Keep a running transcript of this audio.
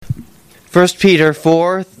1 Peter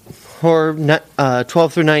 4,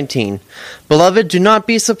 12 through 19. Beloved, do not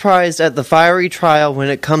be surprised at the fiery trial when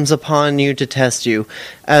it comes upon you to test you,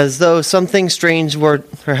 as though something strange were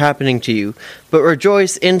happening to you. But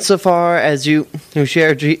rejoice insofar as you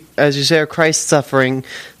share Christ's suffering,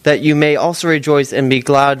 that you may also rejoice and be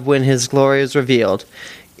glad when his glory is revealed.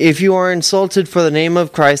 If you are insulted for the name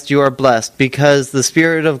of Christ, you are blessed, because the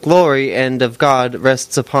Spirit of glory and of God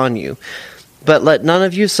rests upon you. But let none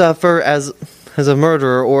of you suffer as a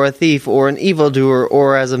murderer, or a thief, or an evildoer,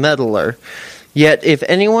 or as a meddler. Yet if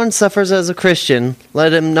anyone suffers as a Christian,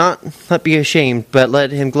 let him not be ashamed, but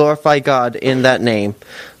let him glorify God in that name.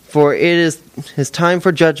 For it is his time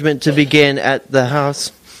for judgment to begin at the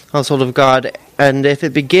household of God, and if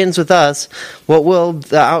it begins with us, what will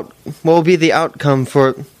be the outcome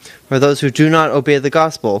for those who do not obey the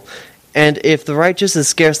gospel? And if the righteous is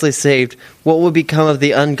scarcely saved, what will become of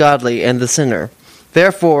the ungodly and the sinner?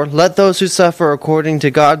 Therefore, let those who suffer according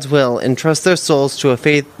to God's will entrust their souls to a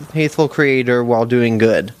faithful Creator while doing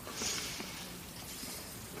good.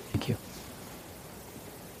 Thank you.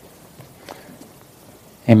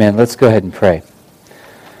 Amen. Let's go ahead and pray.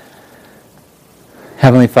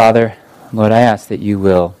 Heavenly Father, Lord, I ask that you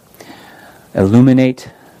will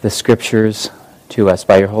illuminate the Scriptures to us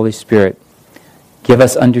by your Holy Spirit. Give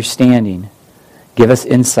us understanding. Give us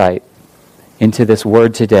insight into this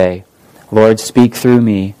word today. Lord, speak through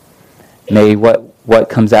me. May what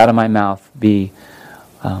comes out of my mouth be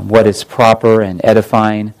what is proper and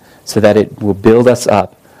edifying, so that it will build us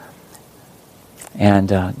up. And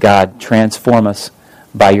God, transform us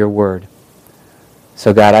by your word.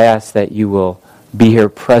 So God, I ask that you will be here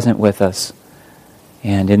present with us.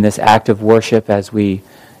 And in this act of worship, as we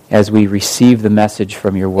receive the message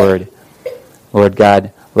from your word, Lord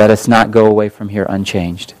God, let us not go away from here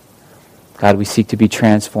unchanged. God, we seek to be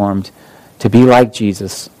transformed, to be like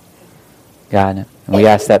Jesus. God, and we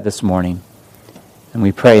ask that this morning. And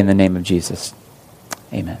we pray in the name of Jesus.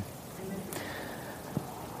 Amen.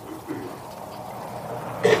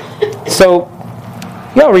 So,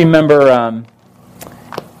 y'all remember,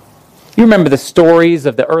 you remember the stories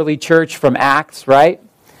of the early church from Acts, right?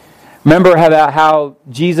 Remember how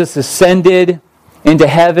Jesus ascended into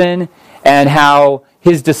heaven, and how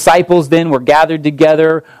his disciples then were gathered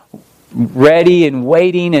together, ready and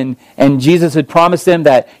waiting, and Jesus had promised them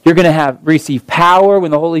that you're going to receive power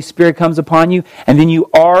when the Holy Spirit comes upon you, and then you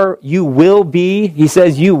will be, he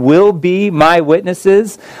says, you will be my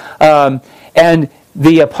witnesses. And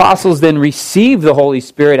the apostles then received the Holy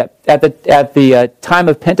Spirit at the time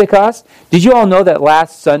of Pentecost. Did you all know that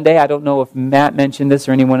last Sunday, I don't know if Matt mentioned this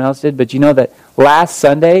or anyone else did, but you know that last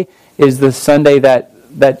Sunday is the Sunday that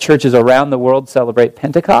churches around the world celebrate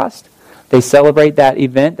Pentecost? They celebrate that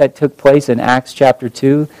event that took place in Acts chapter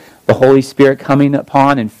 2, the Holy Spirit coming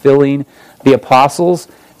upon and filling the apostles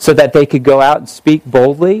so that they could go out and speak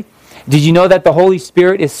boldly. Did you know that the Holy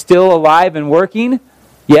Spirit is still alive and working?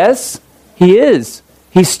 Yes, He is.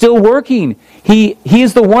 He's still working. He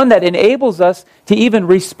is the one that enables us to even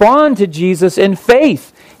respond to Jesus in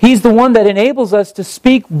faith. He's the one that enables us to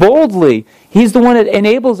speak boldly. He's the one that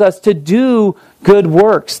enables us to do good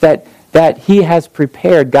works that He has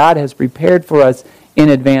prepared, God has prepared for us in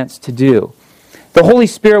advance to do. The Holy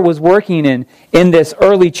Spirit was working in this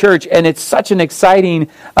early church, and it's such an exciting.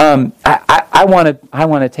 I want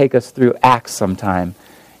to take us through Acts sometime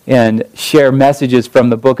and share messages from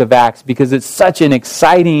the book of Acts, because it's such an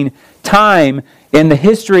exciting time in the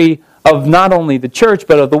history of not only the church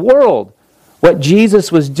but of the world. What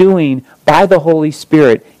Jesus was doing by the Holy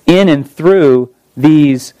Spirit in and through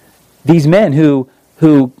these men who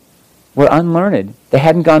were unlearned. They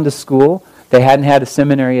hadn't gone to school. They hadn't had a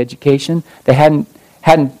seminary education. They hadn't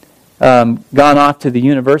gone off to the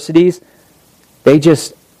universities. They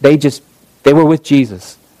were with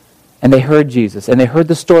Jesus, and they heard Jesus, and they heard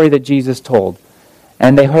the story that Jesus told,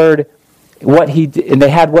 and they heard what He did, and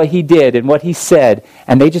they had what He did and what He said,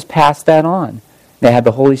 and they just passed that on. They had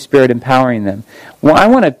the Holy Spirit empowering them. Well, I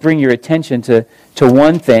want to bring your attention to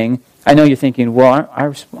one thing. I know you're thinking, well,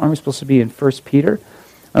 aren't we supposed to be in 1 Peter?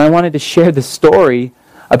 And I wanted to share the story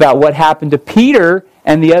about what happened to Peter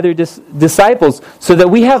and the other disciples, so that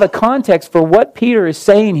we have a context for what Peter is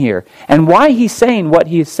saying here and why he's saying what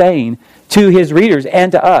he is saying to his readers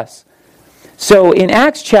and to us. So in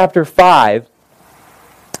Acts chapter 5,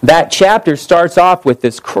 that chapter starts off with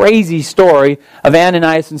this crazy story of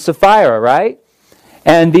Ananias and Sapphira, right?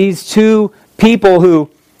 And these two people who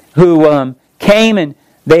came and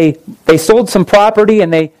they sold some property,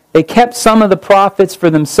 and they kept some of the profits for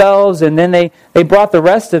themselves, and then they brought the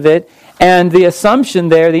rest of it. And the assumption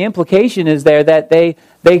there, the implication is there that they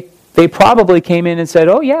they probably came in and said,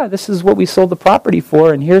 oh yeah, this is what we sold the property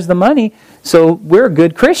for, and here's the money, so we're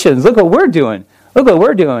good Christians. Look what we're doing. Look what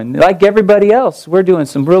we're doing. Like everybody else, we're doing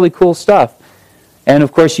some really cool stuff. And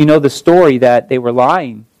of course, you know the story that they were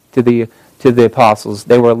lying to the apostles.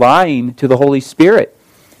 They were lying to the Holy Spirit.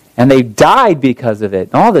 And they died because of it.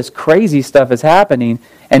 And all this crazy stuff is happening.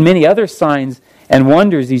 And many other signs and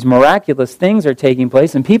wonders, these miraculous things are taking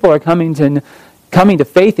place. And people are coming to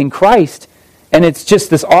faith in Christ. And it's just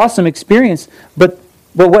this awesome experience. But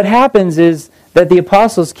what happens is that the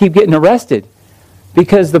apostles keep getting arrested.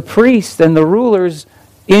 Because the priests and the rulers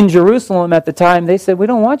in Jerusalem at the time, they said, we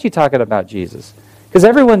don't want you talking about Jesus. Because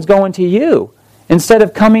everyone's going to you instead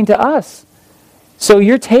of coming to us. So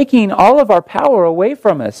you're taking all of our power away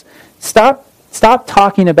from us. Stop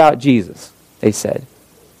talking about Jesus, they said.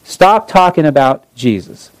 Stop talking about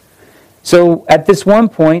Jesus. So at this one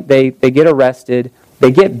point, they get arrested,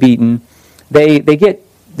 they get beaten, they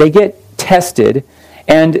get tested,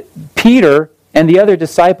 and Peter and the other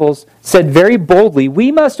disciples said very boldly,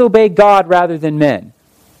 we must obey God rather than men.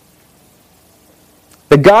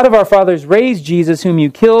 The God of our fathers raised Jesus, whom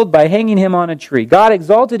you killed by hanging him on a tree. God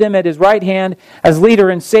exalted him at his right hand as leader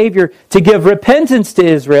and Savior to give repentance to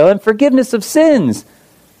Israel and forgiveness of sins.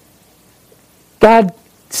 God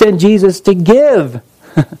sent Jesus to give,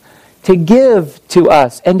 to give to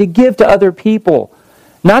us and to give to other people.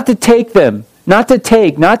 Not to take them, not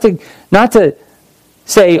to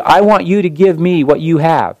say, I want you to give me what you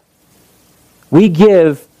have. We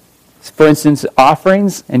give, for instance,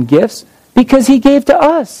 offerings and gifts because he gave to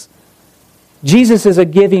us. Jesus is a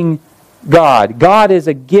giving God. God is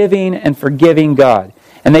a giving and forgiving God.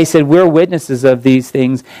 And they said, we're witnesses of these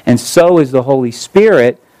things, and so is the Holy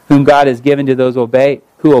Spirit, whom God has given to those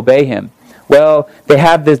who obey him. Well, they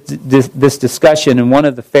have this discussion, and one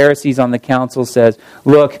of the Pharisees on the council says,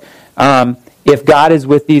 look, if God is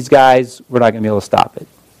with these guys, we're not going to be able to stop it.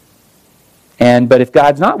 But if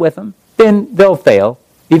God's not with them, then they'll fail.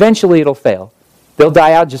 Eventually it'll fail. They'll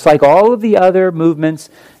die out just like all of the other movements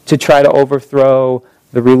to try to overthrow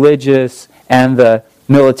the religious and the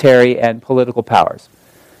military and political powers.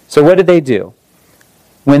 So what did they do?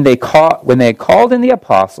 When they called in the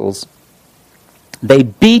apostles, they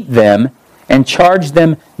beat them and charged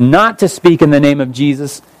them not to speak in the name of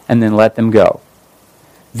Jesus, and then let them go.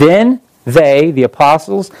 Then they, the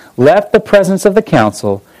apostles, left the presence of the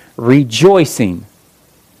council, rejoicing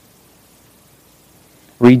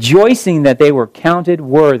that they were counted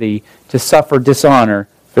worthy to suffer dishonor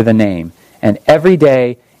for the name. And every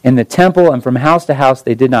day in the temple and from house to house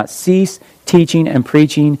they did not cease teaching and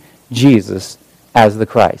preaching Jesus as the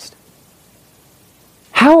Christ.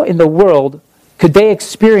 How in the world could they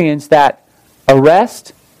experience that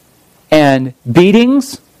arrest and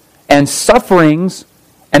beatings and sufferings?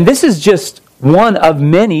 And this is just one of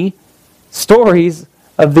many stories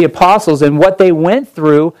of the apostles and what they went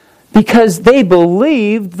through because they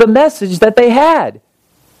believed the message that they had.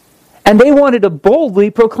 And they wanted to boldly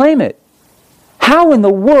proclaim it. How in the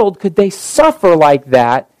world could they suffer like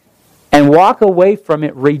that and walk away from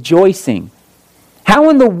it rejoicing? How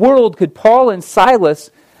in the world could Paul and Silas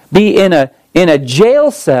be in a jail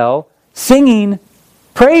cell singing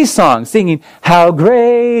praise songs, singing, "How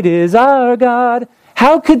great is our God"?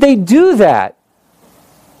 How could they do that?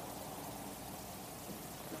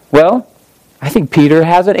 Well, I think Peter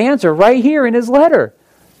has an answer right here in his letter.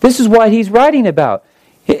 This is what he's writing about.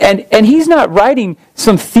 And he's not writing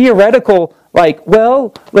some theoretical,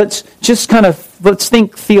 let's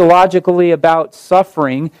think theologically about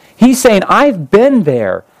suffering. He's saying, I've been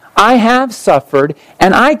there. I have suffered,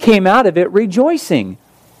 and I came out of it rejoicing.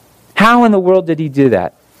 How in the world did he do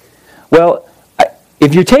that? Well,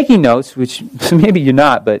 if you're taking notes, which maybe you're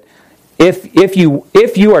not, but if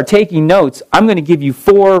you are taking notes, I'm going to give you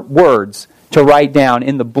 4 words to write down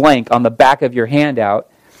in the blank on the back of your handout.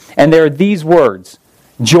 And there are these words: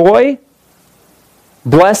 joy,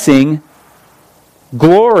 blessing,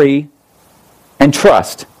 glory, and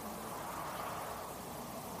trust.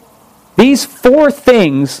 These 4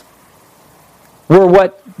 things were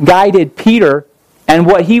what guided Peter and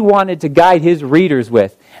what he wanted to guide his readers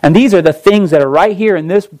with. And these are the things that are right here in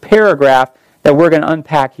this paragraph that we're going to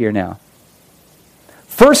unpack here now.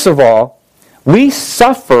 First of all, we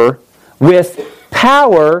suffer with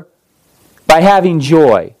power by having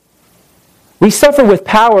joy. We suffer with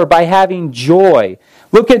power by having joy.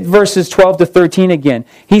 Look at verses 12 to 13 again.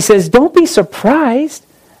 He says, don't be surprised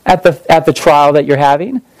at the trial that you're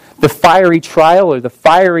having, the fiery trial or the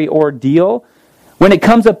fiery ordeal, when it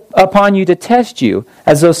comes upon you to test you,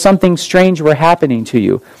 as though something strange were happening to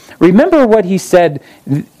you. Remember what he said.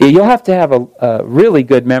 You'll have to have a really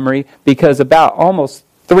good memory, because about almost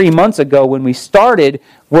 3 months ago when we started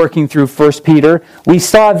working through 1 Peter, we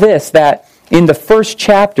saw this, that in the first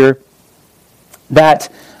chapter, that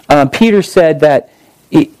Peter said that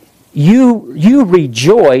you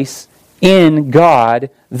rejoice in God,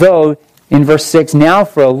 though, in verse 6, now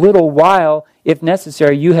for a little while, if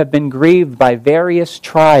necessary, you have been grieved by various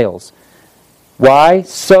trials. Why?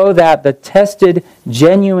 So that the tested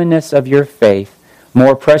genuineness of your faith,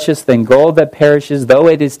 more precious than gold that perishes, though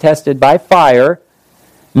it is tested by fire,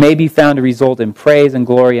 may be found to result in praise and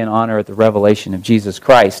glory and honor at the revelation of Jesus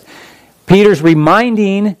Christ. Peter's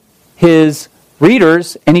reminding his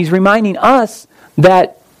readers, and he's reminding us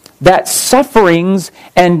that sufferings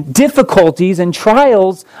and difficulties and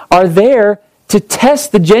trials are there to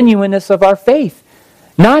test the genuineness of our faith.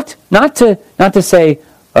 Not to say,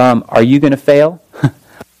 are you going to fail? Are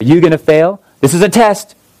you going to fail? This is a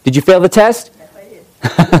test. Did you fail the test? Yes,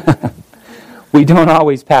 I did. We don't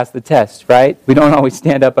always pass the test, right? We don't always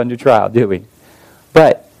stand up under trial, do we?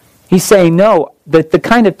 But he's saying, no, that the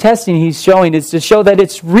kind of testing he's showing is to show that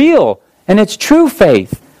it's real and it's true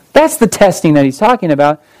faith. That's the testing that he's talking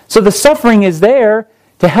about. So the suffering is there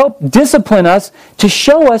to help discipline us, to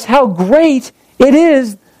show us how great it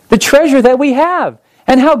is, the treasure that we have,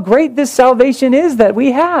 and how great this salvation is that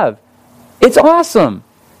we have. It's awesome.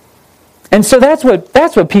 And so that's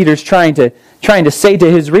what Peter's trying to say to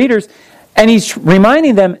his readers, and he's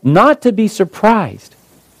reminding them not to be surprised.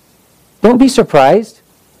 Don't be surprised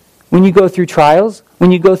when you go through trials,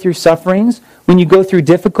 when you go through sufferings, when you go through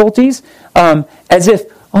difficulties, as if,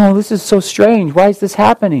 oh, this is so strange. Why is this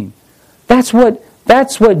happening? That's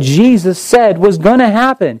what Jesus said was going to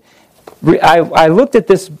happen. I looked at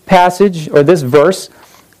this passage, or this verse,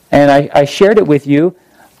 and I shared it with you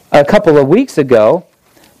a couple of weeks ago,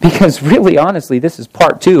 because really, honestly, this is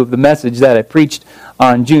part 2 of the message that I preached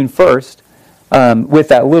on June 1st, with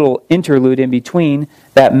that little interlude in between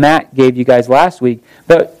that Matt gave you guys last week.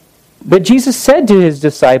 But Jesus said to his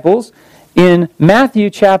disciples in Matthew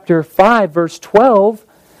chapter 5, verse 12,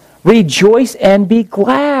 rejoice and be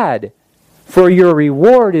glad, for your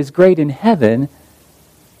reward is great in heaven,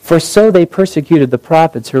 for so they persecuted the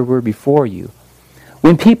prophets who were before you.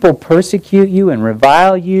 When people persecute you and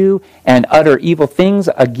revile you and utter evil things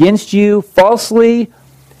against you falsely,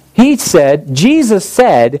 Jesus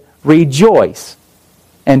said, rejoice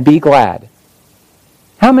and be glad.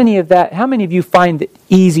 How many of you find it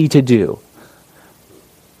easy to do?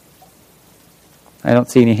 I don't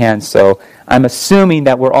see any hands, so I'm assuming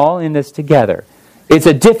that we're all in this together. It's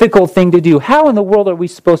a difficult thing to do. How in the world are we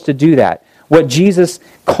supposed to do that? What Jesus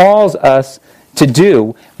calls us to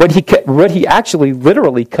do, what he actually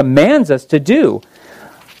literally commands us to do.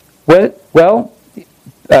 Well,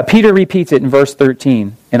 Peter repeats it in verse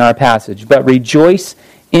 13 in our passage. But rejoice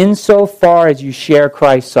insofar as you share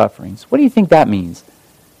Christ's sufferings. What do you think that means?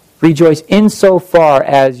 Rejoice insofar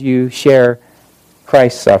as you share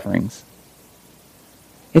Christ's sufferings.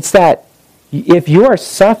 It's that if you are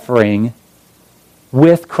suffering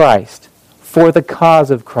with Christ, for the cause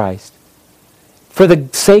of Christ, for the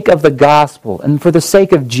sake of the gospel, and for the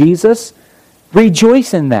sake of Jesus,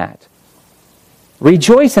 rejoice in that.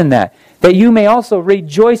 Rejoice in that. That you may also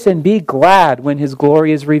rejoice and be glad when His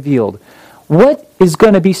glory is revealed. What is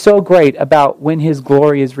going to be so great about when His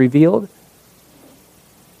glory is revealed?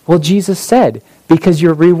 Well, Jesus said, because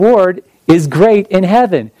your reward is great in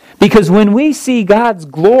heaven. Because when we see God's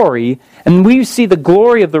glory, and we see the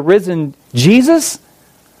glory of the risen Jesus,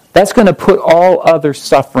 that's going to put all other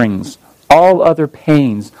sufferings, all other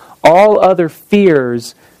pains, all other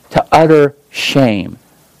fears to utter shame.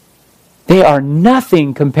 They are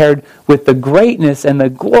nothing compared with the greatness and the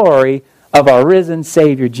glory of our risen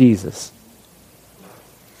Savior Jesus.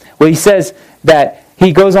 Well, he says that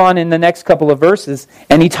he goes on in the next couple of verses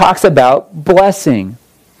and he talks about blessing.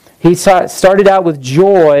 He started out with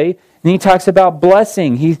joy and he talks about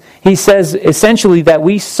blessing. He says essentially that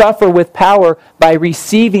we suffer with power by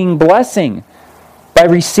receiving blessing. By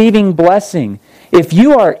receiving blessing. If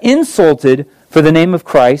you are insulted for the name of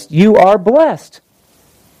Christ, you are blessed.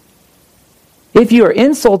 If you are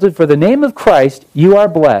insulted for the name of Christ, you are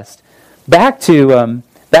blessed. Back to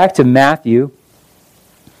Matthew.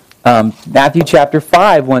 Matthew chapter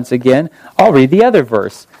 5 once again. I'll read the other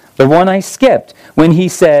verse. The one I skipped. When he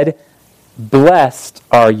said, blessed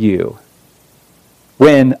are you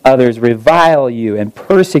when others revile you and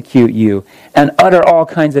persecute you and utter all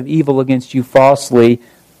kinds of evil against you falsely.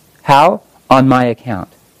 How? On my account.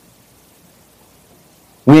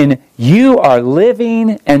 When you are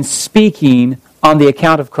living and speaking on the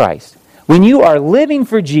account of Christ, when you are living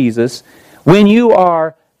for Jesus, when you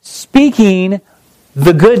are speaking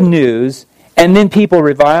the good news and then people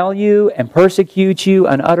revile you and persecute you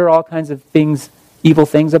and utter all kinds of things, evil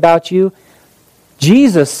things about you,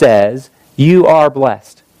 Jesus says you are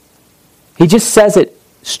blessed. He just says it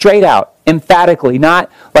straight out, emphatically,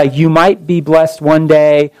 not like you might be blessed one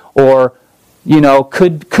day, or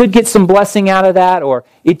could get some blessing out of that, or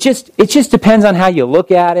it just depends on how you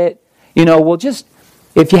look at it.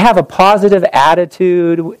 If you have a positive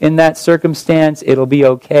attitude in that circumstance, it'll be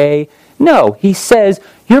okay. No, he says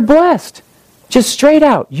you're blessed. Just straight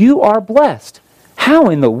out, you are blessed. How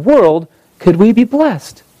in the world could we be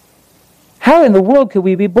blessed? How in the world could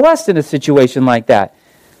we be blessed in a situation like that?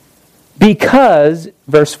 Because,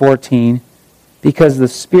 verse 14, because the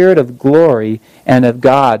Spirit of glory and of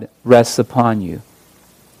God rests upon you.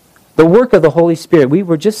 The work of the Holy Spirit, we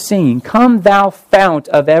were just singing, "Come thou fount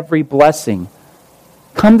of every blessing."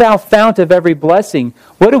 Come thou fount of every blessing.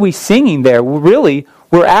 What are we singing there? Really,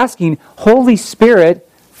 we're asking, Holy Spirit,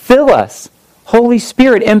 fill us. Holy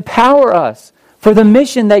Spirit, empower us for the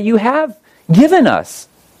mission that you have given us.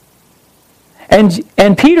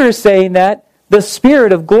 And Peter is saying that the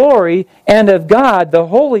Spirit of glory and of God, the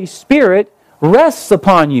Holy Spirit, rests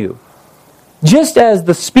upon you. Just as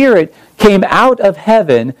the Spirit came out of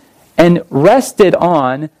heaven and rested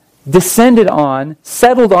on, descended on,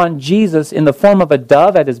 settled on Jesus in the form of a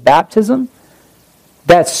dove at his baptism,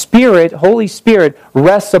 that Spirit, Holy Spirit,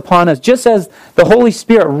 rests upon us. Just as the Holy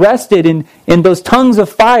Spirit rested in those tongues of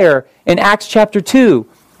fire in Acts chapter 2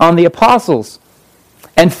 on the apostles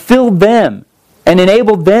and filled them and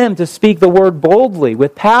enabled them to speak the word boldly,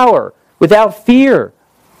 with power, without fear.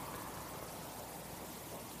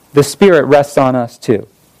 The Spirit rests on us too.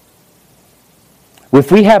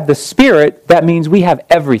 If we have the Spirit, that means we have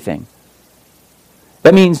everything.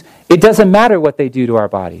 That means it doesn't matter what they do to our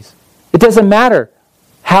bodies. It doesn't matter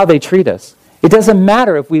how they treat us. It doesn't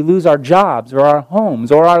matter if we lose our jobs or our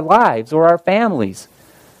homes or our lives or our families.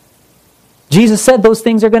 Jesus said those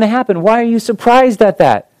things are going to happen. Why are you surprised at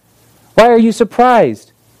that? Why are you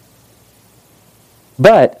surprised?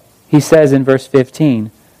 But, he says in verse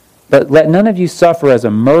 15, "But let none of you suffer as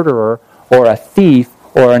a murderer or a thief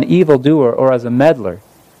or an evildoer, or as a meddler."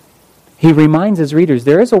 He reminds his readers,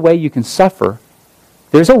 there is a way you can suffer.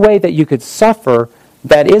 There's a way that you could suffer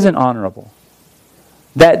that isn't honorable,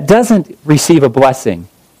 that doesn't receive a blessing.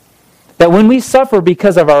 That when we suffer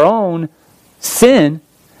because of our own sin,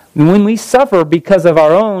 when we suffer because of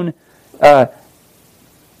our own, all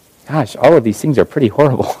of these things are pretty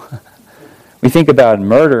horrible. We think about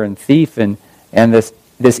murder and thief, and this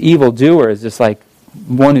evildoer is just like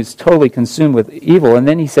one who's totally consumed with evil. And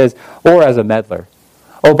then he says, or as a meddler.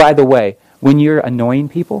 Oh, by the way, when you're annoying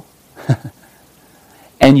people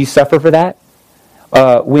and you suffer for that,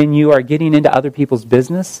 when you are getting into other people's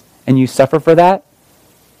business and you suffer for that,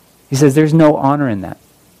 he says there's no honor in that.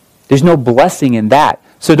 There's no blessing in that.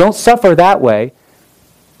 So don't suffer that way,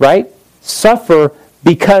 right? Suffer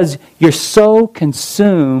because you're so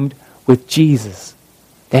consumed with Jesus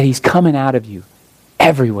that he's coming out of you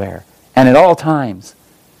everywhere and at all times.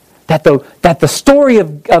 That the story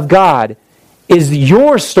of God is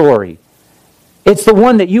your story. It's the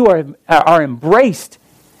one that you are embraced,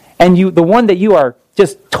 and the one that you are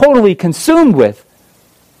just totally consumed with.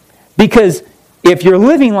 Because if you're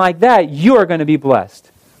living like that, you are going to be blessed.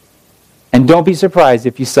 And don't be surprised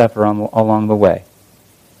if you suffer along the way.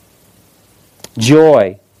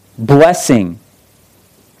 Joy, blessing.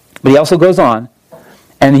 But he also goes on,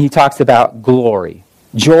 and he talks about glory.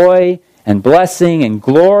 Joy and blessing and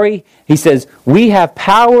glory. He says, we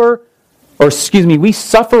suffer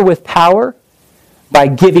with power by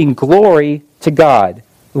giving glory to God.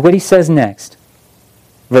 What he says next,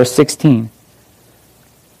 verse 16.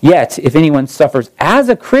 Yet, if anyone suffers as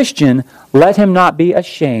a Christian, let him not be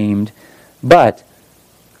ashamed, but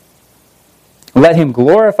let him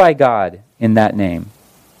glorify God in that name.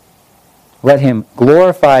 Let him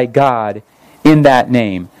glorify God in that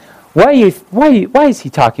name. Why is he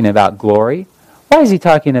talking about glory? Why is he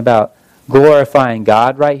talking about glorifying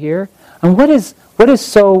God right here? And what is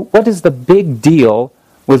the big deal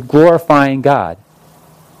with glorifying God?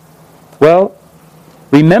 Well,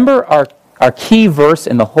 remember our key verse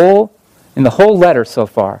in the whole letter so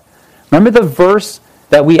far. Remember the verse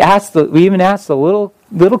that we even asked the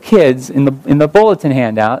little kids in the bulletin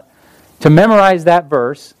handout to memorize that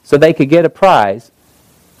verse so they could get a prize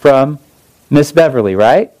from Miss Beverly,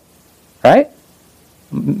 right? Right?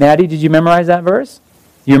 Maddie, did you memorize that verse?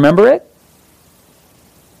 You remember it?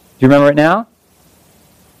 Do you remember it now?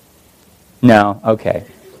 No? Okay.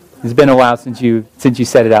 It's been a while since you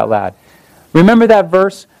said it out loud. Remember that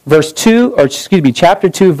verse? Chapter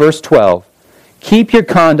 2, verse 12. Keep your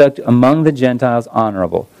conduct among the Gentiles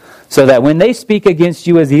honorable, so that when they speak against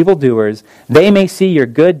you as evildoers, they may see your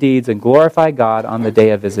good deeds and glorify God on the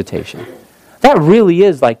day of visitation. That really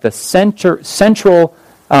is like the central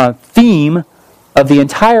theme of the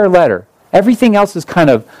entire letter. Everything else is kind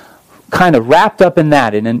of wrapped up in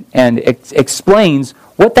that and explains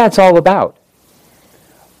what that's all about.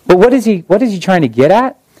 But what is he trying to get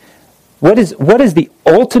at? What is the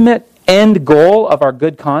ultimate end goal of our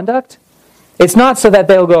good conduct? It's not so that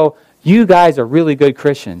they'll go, you guys are really good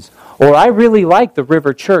Christians, or I really like the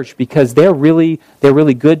River Church because they're really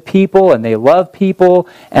good people and they love people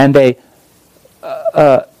and they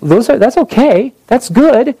that's okay. That's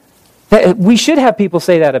good. We should have people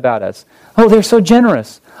say that about us. Oh, they're so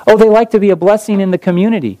generous. Oh, they like to be a blessing in the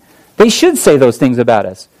community. They should say those things about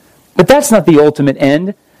us. But that's not the ultimate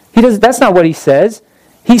end. That's not what he says.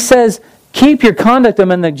 He says, keep your conduct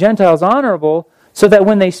among the Gentiles honorable, so that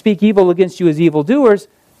when they speak evil against you as evildoers,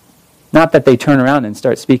 not that they turn around and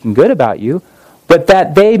start speaking good about you, but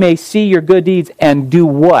that they may see your good deeds and do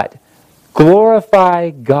what? Glorify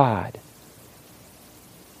God.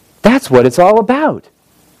 That's what it's all about.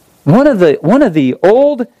 One of the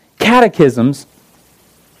old catechisms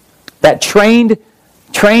that trained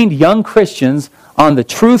young Christians on the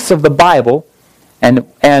truths of the Bible and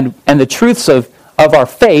the truths of our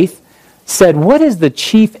faith said, what is the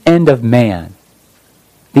chief end of man?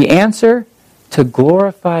 The answer, to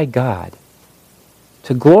glorify God.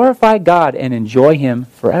 To glorify God and enjoy Him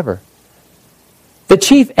forever. The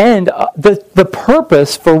chief end, the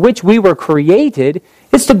purpose for which we were created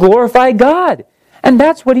is to glorify God. And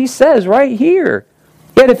that's what he says right here.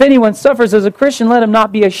 Yet if anyone suffers as a Christian, let him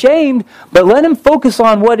not be ashamed, but let him focus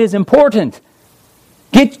on what is important.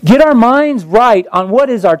 Get our minds right on what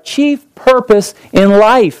is our chief purpose in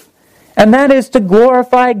life. And that is to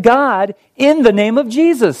glorify God in the name of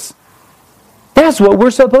Jesus. That's what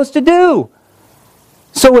we're supposed to do.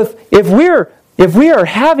 So if we are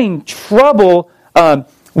having trouble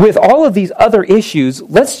with all of these other issues,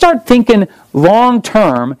 let's start thinking long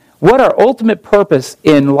term what our ultimate purpose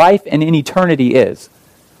in life and in eternity is.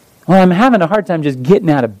 Well, I'm having a hard time just getting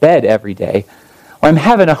out of bed every day. Or I'm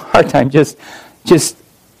having a hard time just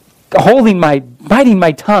biting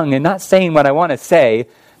my tongue and not saying what I want to say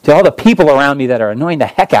to all the people around me that are annoying the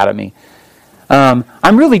heck out of me.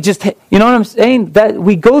 I'm really just, you know what I'm saying? That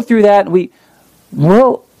we go through that and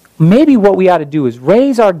maybe what we ought to do is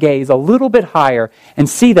raise our gaze a little bit higher and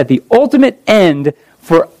see that the ultimate end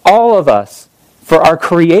for all of us, for our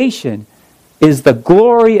creation, is the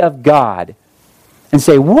glory of God. And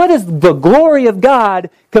say, what is the glory of God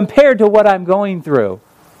compared to what I'm going through?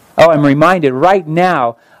 Oh, I'm reminded right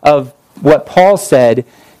now of what Paul said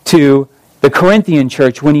to the Corinthian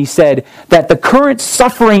church when he said that the current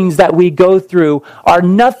sufferings that we go through are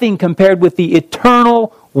nothing compared with the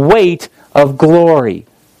eternal weight of glory.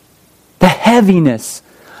 The heaviness,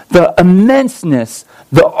 the immenseness,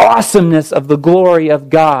 the awesomeness of the glory of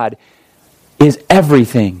God is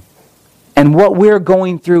everything. And what we're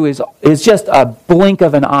going through is just a blink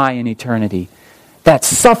of an eye in eternity. That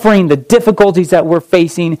suffering, the difficulties that we're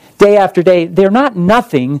facing day after day, they're not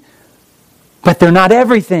nothing, but they're not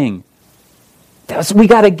everything. We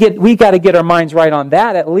got to get our minds right on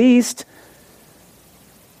that at least.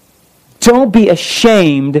 Don't be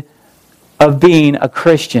ashamed of being a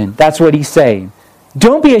Christian. That's what he's saying.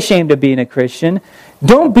 Don't be ashamed of being a Christian.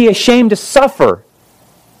 Don't be ashamed to suffer.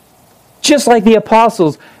 Just like the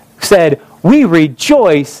apostles said, we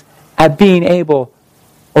rejoice at being able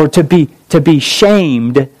or to be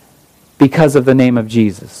shamed because of the name of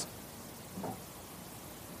Jesus.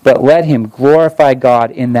 But let him glorify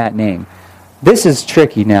God in that name. This is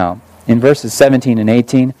tricky now. In verses 17 and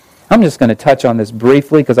 18, I'm just going to touch on this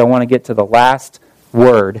briefly because I want to get to the last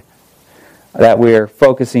word that we're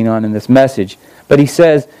focusing on in this message. But he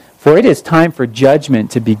says, for it is time for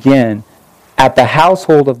judgment to begin at the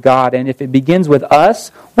household of God. And if it begins with us,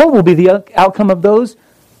 what will be the outcome of those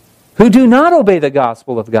who do not obey the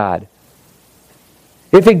gospel of God?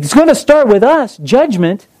 If it's going to start with us,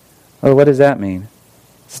 judgment, well, what does that mean?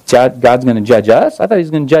 God's going to judge us? I thought he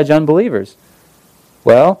was going to judge unbelievers.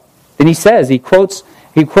 Well, then he says, he quotes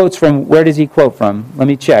from, where does he quote from? Let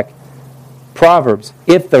me check. Proverbs,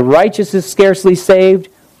 if the righteous is scarcely saved,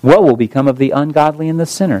 what will become of the ungodly and the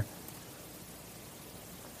sinner?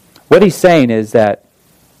 What he's saying is that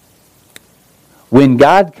when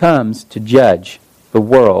God comes to judge the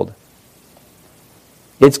world,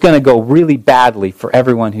 it's going to go really badly for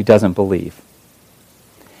everyone who doesn't believe.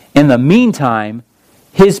 In the meantime,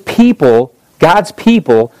 his people, God's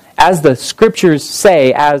people, as the scriptures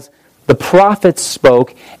say, as the prophets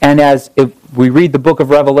spoke, and as if we read the book of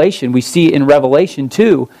Revelation, we see in Revelation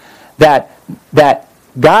too, that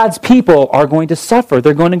God's people are going to suffer.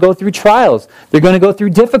 They're going to go through trials. They're going to go through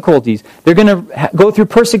difficulties. They're going to go through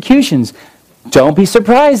persecutions. Don't be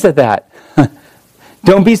surprised at that.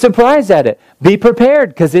 Don't be surprised at it. Be prepared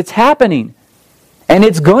because it's happening. And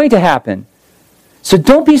it's going to happen. So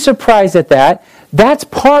don't be surprised at that. That's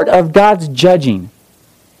part of God's judging.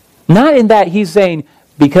 Not in that He's saying,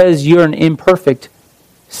 because you're an imperfect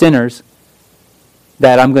sinners,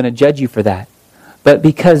 that I'm going to judge you for that. But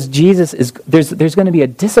because Jesus is, there's going to be a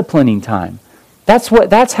disciplining time. That's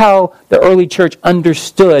how the early church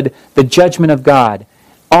understood the judgment of God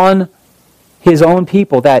on His own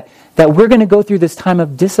people, that we're going to go through this time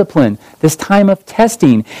of discipline, this time of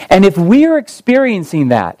testing. And if we're experiencing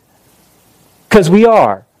that, because we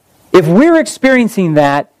are, if we're experiencing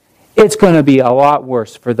that, it's going to be a lot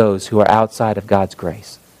worse for those who are outside of God's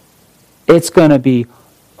grace. It's going to be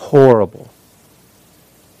horrible.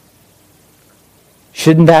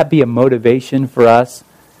 Shouldn't that be a motivation for us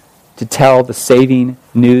to tell the saving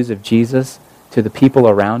news of Jesus to the people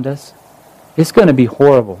around us? It's going to be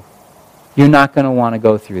horrible. You're not going to want to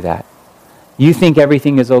go through that. You think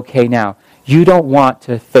everything is okay now. You don't want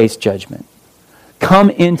to face judgment. Come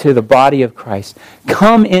into the body of Christ.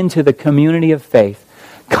 Come into the community of faith.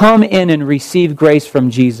 Come in and receive grace from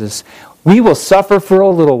Jesus. We will suffer for a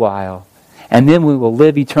little while, and then we will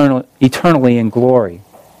live eternally in glory.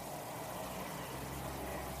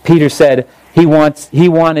 Peter said he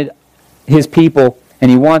wanted his people, and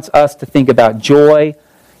he wants us to think about joy,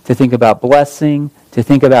 to think about blessing, to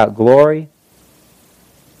think about glory.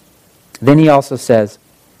 Then he also says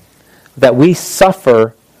that we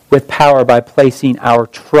suffer with power by placing our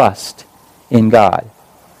trust in God.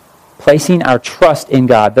 Placing our trust in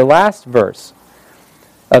God. The last verse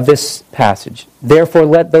of this passage. Therefore,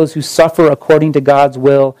 let those who suffer according to God's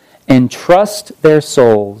will entrust their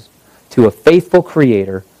souls to a faithful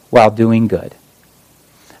Creator while doing good.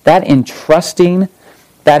 That entrusting,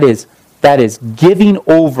 that is giving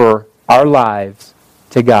over our lives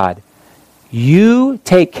to God. You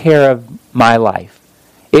take care of my life.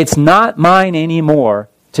 It's not mine anymore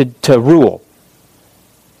to rule.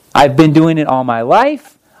 I've been doing it all my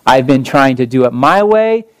life. I've been trying to do it my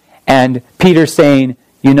way. And Peter's saying,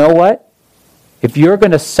 you know what? If you're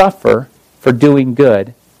going to suffer for doing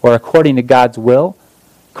good, or according to God's will,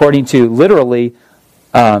 according to literally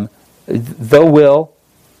according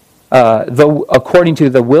to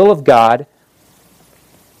the will of God,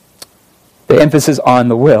 the emphasis on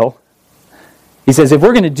the will, he says, if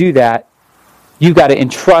we're going to do that, you've got to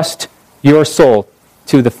entrust your soul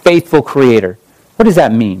to the faithful Creator. What does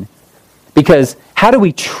that mean? Because how do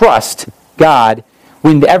we trust God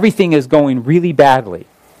when everything is going really badly?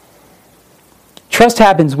 Trust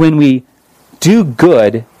happens when we do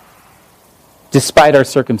good despite our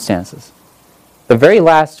circumstances. The very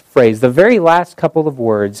last phrase, the very last couple of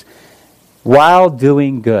words, while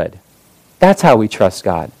doing good. That's how we trust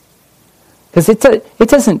God. Because it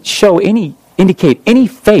doesn't indicate any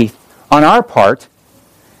faith on our part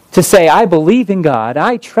to say, I believe in God,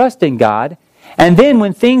 I trust in God, and then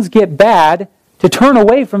when things get bad, to turn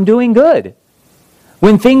away from doing good.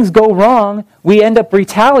 When things go wrong, we end up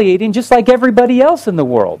retaliating just like everybody else in the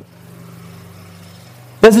world.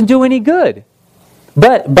 Doesn't do any good.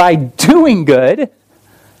 But by doing good,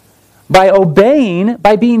 by obeying,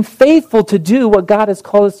 by being faithful to do what God has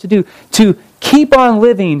called us to do, to keep on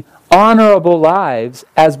living honorable lives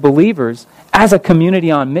as believers, as a community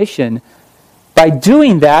on mission, by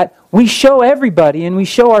doing that, we show everybody and we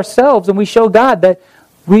show ourselves and we show God that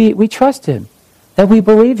we trust Him, that we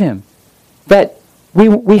believe Him, that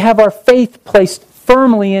we have our faith placed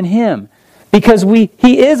firmly in Him because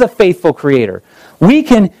He is a faithful Creator. We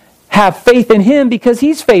can have faith in Him because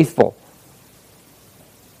He's faithful.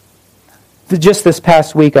 Just this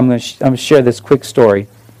past week, I'm going to share this quick story.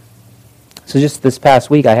 So just this past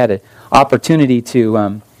week, I had an opportunity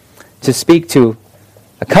to speak to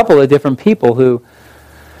a couple of different people who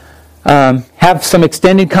have some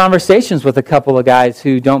extended conversations with a couple of guys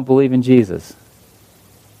who don't believe in Jesus.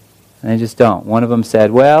 And they just don't. One of them said,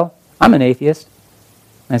 well, I'm an atheist.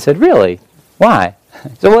 And I said, really? Why?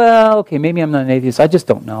 He said, well, okay, maybe I'm not an atheist. I just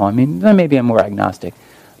don't know. I mean, maybe I'm more agnostic.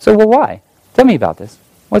 So, well, why? Tell me about this.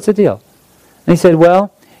 What's the deal? And he said,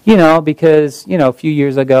 well, because, a few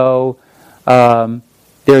years ago,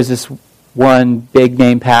 there's this one big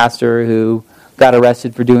name pastor who got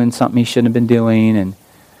arrested for doing something he shouldn't have been doing,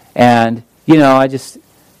 and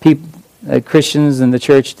Christians in the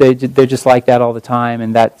church, they're just like that all the time,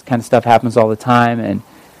 and that kind of stuff happens all the time,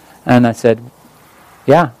 and I said,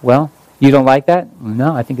 yeah, well, you don't like that?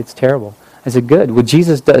 No, I think it's terrible. I said, good. Well,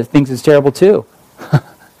 Jesus thinks it's terrible too.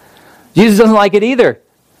 Jesus doesn't like it either.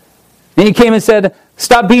 And he came and said,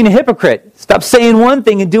 stop being a hypocrite. Stop saying one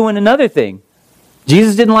thing and doing another thing.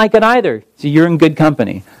 Jesus didn't like it either. So you're in good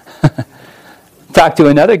company. Talked to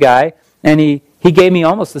another guy, and he gave me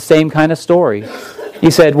almost the same kind of story.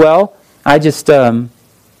 He said, well, I think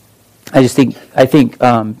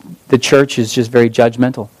the church is just very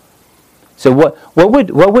judgmental. So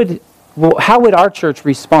how would our church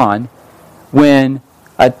respond when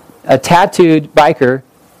a tattooed biker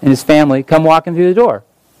and his family come walking through the door?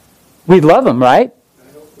 We'd love them, right?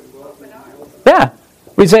 Yeah.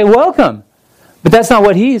 We'd say, welcome. But that's not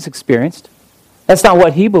what he's experienced. That's not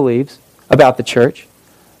what he believes about the church.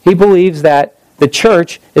 He believes that the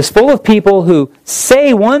church is full of people who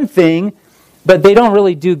say one thing, but they don't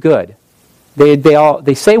really do good.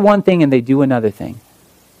 They say one thing and they do another thing.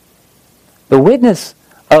 The witness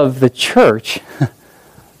of the church,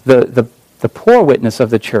 the poor witness of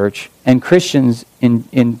the church, and Christians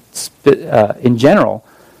in general,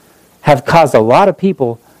 have caused a lot of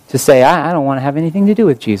people to say, I don't want to have anything to do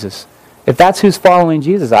with Jesus. If that's who's following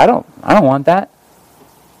Jesus, I don't want that.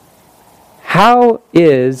 How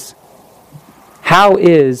is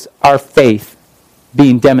our faith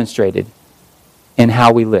being demonstrated in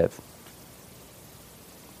how we live?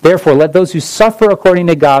 Therefore, let those who suffer according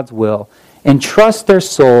to God's will entrust their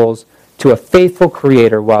souls to a faithful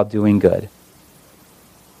Creator while doing good.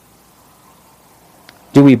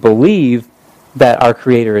 Do we believe that our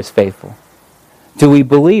Creator is faithful? Do we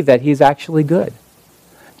believe that He's actually good?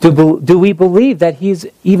 Do we believe that He's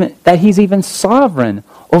even sovereign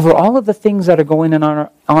over all of the things that are going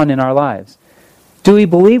on in our lives? Do we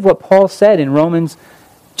believe what Paul said in Romans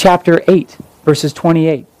chapter 8, verses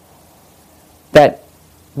 28? That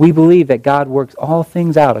we believe that God works all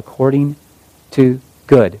things out according to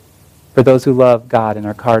good for those who love God and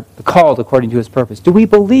are called according to His purpose. Do we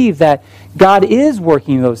believe that God is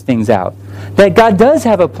working those things out? That God does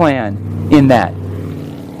have a plan in that?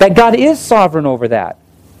 That God is sovereign over that?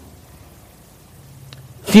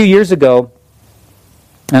 A few years ago,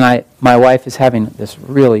 and my wife is having this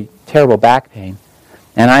really terrible back pain,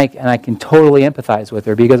 and I can totally empathize with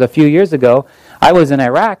her, because a few years ago I was in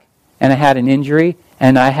Iraq and I had an injury,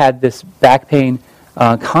 and I had this back pain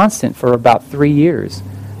constant for about 3 years.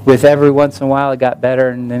 With every once in a while it got better,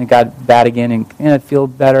 and then it got bad again, and it'd feel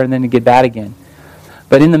better, and then it'd get bad again.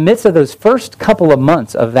 But in the midst of those first couple of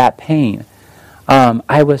months of that pain,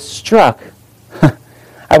 I was struck.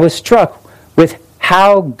 I was struck with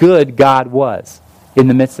how good God was in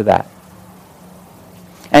the midst of that.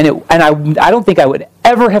 And I don't think I would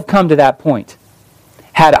ever have come to that point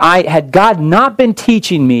had God not been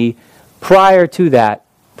teaching me prior to that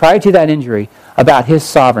injury about His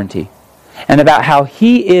sovereignty and about how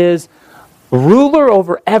He is ruler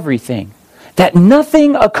over everything, that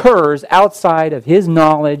nothing occurs outside of His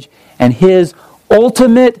knowledge and His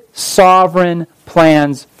ultimate sovereign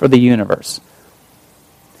plans for the universe.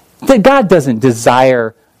 That God doesn't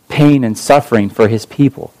desire pain and suffering for His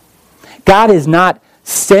people. God is not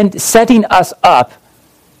setting us up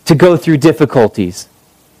to go through difficulties.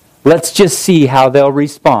 Let's just see how they'll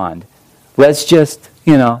respond. Let's just,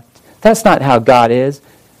 that's not how God is.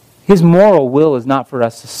 His moral will is not for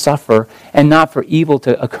us to suffer and not for evil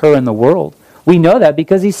to occur in the world. We know that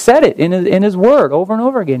because He said it in His Word over and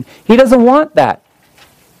over again. He doesn't want that.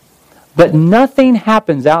 But nothing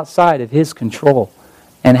happens outside of His control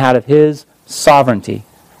and out of His sovereignty.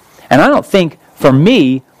 And I don't think, for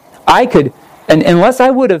me, I could, unless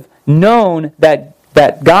I would have known that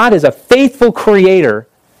God is a faithful Creator,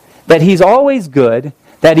 that He's always good,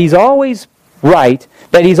 that He's always right,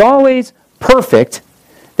 that He's always perfect,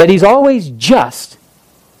 that He's always just.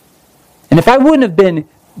 And if I wouldn't have been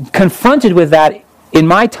confronted with that in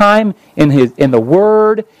my time in the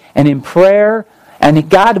Word and in prayer, and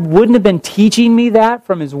God wouldn't have been teaching me that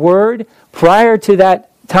from His Word prior to that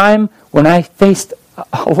time when I faced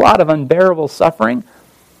a lot of unbearable suffering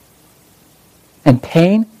and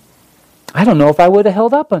pain, I don't know if I would have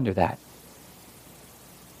held up under that.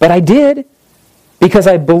 But I did, because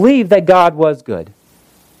I believed that God was good.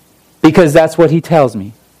 Because that's what He tells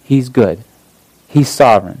me. He's good. He's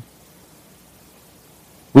sovereign.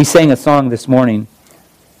 We sang a song this morning,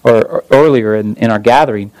 or earlier in our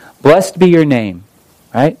gathering, "Blessed be your name,"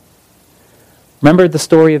 right? Remember the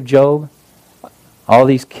story of Job? All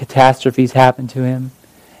these catastrophes happened to him,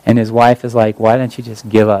 and his wife is like, why don't you just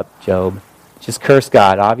give up, Job? Just curse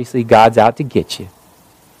God. Obviously, God's out to get you.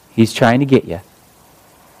 He's trying to get you.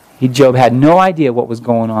 Job had no idea what was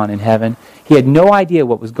going on in heaven. He had no idea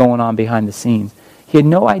what was going on behind the scenes. He had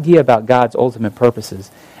no idea about God's ultimate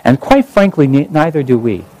purposes. And quite frankly, neither do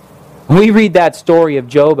we. We read that story of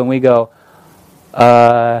Job and we go,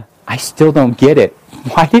 I still don't get it.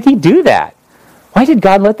 why did he do that? Why did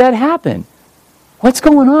God let that happen? What's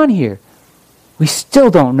going on here? We still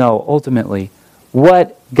don't know, ultimately,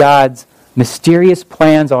 what God's mysterious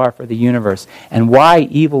plans are for the universe and why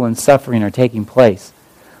evil and suffering are taking place.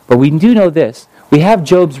 But we do know this. We have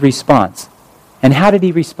Job's response. And how did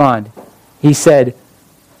he respond? He said,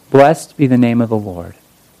 "Blessed be the name of the Lord."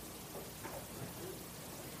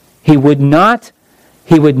 He would not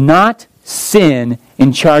sin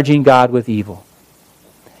in charging God with evil.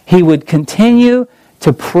 He would continue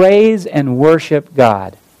to praise and worship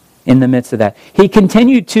God in the midst of that. He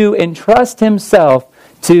continued to entrust himself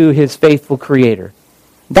to his faithful Creator.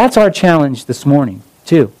 That's our challenge this morning,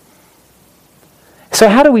 too. So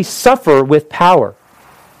how do we suffer with power?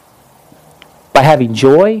 By having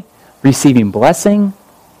joy, receiving blessing,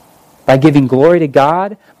 by giving glory to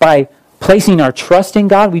God, by placing our trust in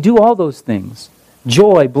God. We do all those things.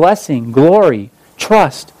 Joy, blessing, glory,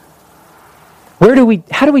 trust. How do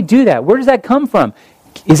we do that? Where does that come from?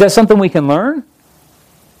 Is that something we can learn?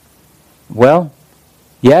 Well,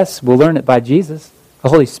 yes, we'll learn it by Jesus. The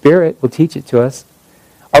Holy Spirit will teach it to us.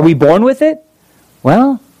 Are we born with it?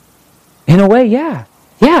 Well, in a way, yeah.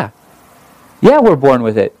 Yeah, we're born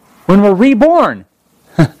with it. When we're reborn.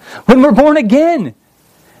 When we're born again.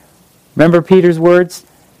 Remember Peter's words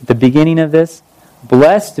at the beginning of this?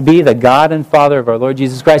 Blessed be the God and Father of our Lord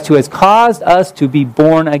Jesus Christ, who has caused us to be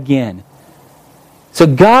born again. So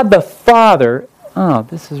God the Father,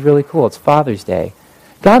 this is really cool. It's Father's Day.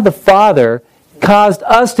 God the Father caused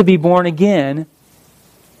us to be born again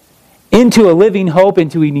into a living hope,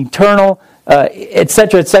 into an eternal,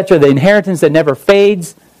 etc., the inheritance that never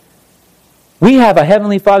fades. We have a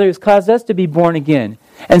Heavenly Father who's caused us to be born again.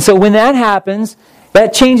 And so when that happens,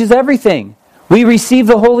 that changes everything. We receive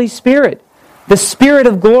the Holy Spirit, the Spirit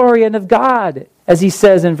of glory and of God, as he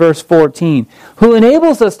says in verse 14, who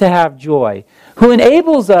enables us to have joy, who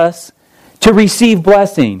enables us to receive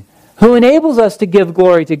blessing, who enables us to give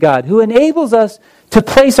glory to God, who enables us to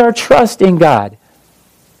place our trust in God.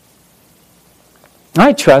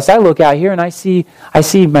 I look out here and I see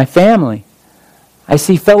my family. I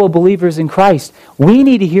see fellow believers in Christ. We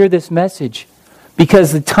need to hear this message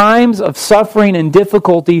because the times of suffering and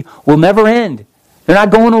difficulty will never end. They're not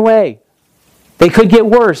going away. They could get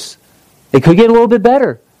worse. They could get a little bit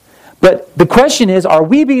better. But the question is, are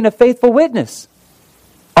we being a faithful witness?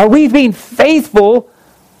 Are we being faithful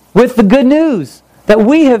with the good news that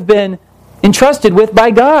we have been entrusted with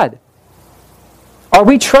by God? Are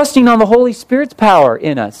we trusting on the Holy Spirit's power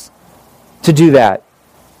in us to do that?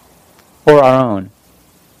 Or our own?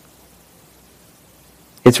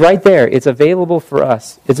 It's right there. It's available for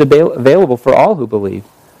us. It's available for all who believe.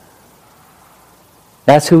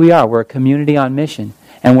 That's who we are. We're a community on mission.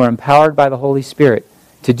 And we're empowered by the Holy Spirit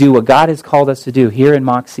to do what God has called us to do here in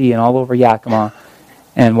Moxie and all over Yakima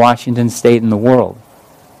and Washington State and the world.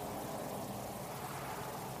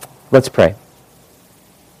 Let's pray.